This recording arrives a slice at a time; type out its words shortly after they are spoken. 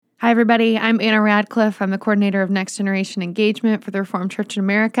Hi, everybody. I'm Anna Radcliffe. I'm the coordinator of Next Generation Engagement for the Reformed Church in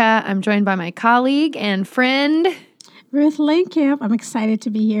America. I'm joined by my colleague and friend, Ruth Lankamp. I'm excited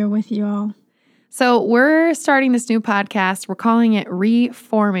to be here with you all. So we're starting this new podcast. We're calling it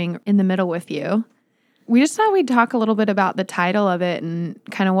Reforming in the Middle with You. We just thought we'd talk a little bit about the title of it and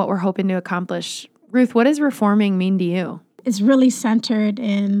kind of what we're hoping to accomplish. Ruth, what does reforming mean to you? It's really centered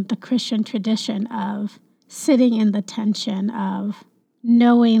in the Christian tradition of sitting in the tension of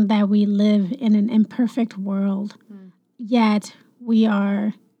knowing that we live in an imperfect world, yet we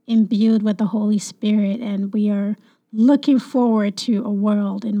are imbued with the Holy Spirit and we are looking forward to a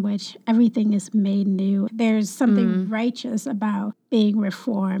world in which everything is made new. There's something righteous about being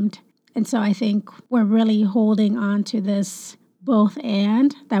reformed. And so I think we're really holding on to this both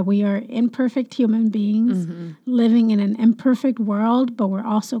and, that we are imperfect human beings living in an imperfect world, but we're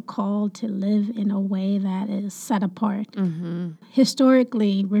also called to live in a way that is set apart.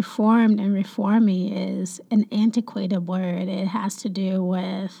 Historically, reformed and reforming is an antiquated word. It has to do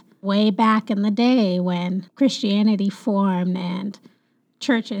with way back in the day when Christianity formed and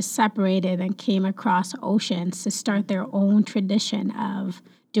churches separated and came across oceans to start their own tradition of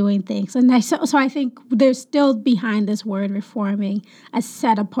doing things. And so I think there's still behind this word reforming a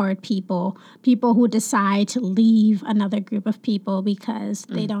set apart people who decide to leave another group of people because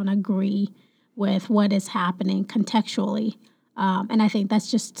they don't agree with what is happening contextually. And I think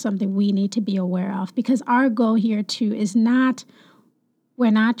that's just something we need to be aware of, because our goal here too is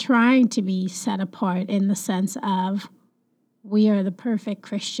we're not trying to be set apart in the sense of we are the perfect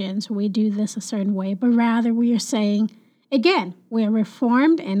Christians, we do this a certain way, but rather we are saying, again, we're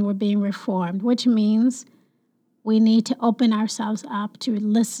reformed and we're being reformed, which means we need to open ourselves up to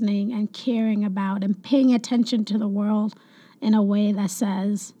listening and caring about and paying attention to the world in a way that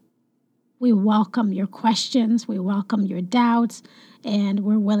says, we welcome your questions, we welcome your doubts, and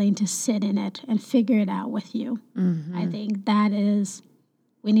we're willing to sit in it and figure it out with you. I think that is,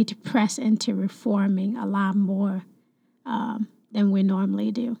 we need to press into reforming a lot more than we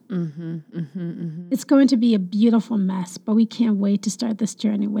normally do. It's going to be a beautiful mess, but we can't wait to start this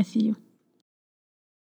journey with you.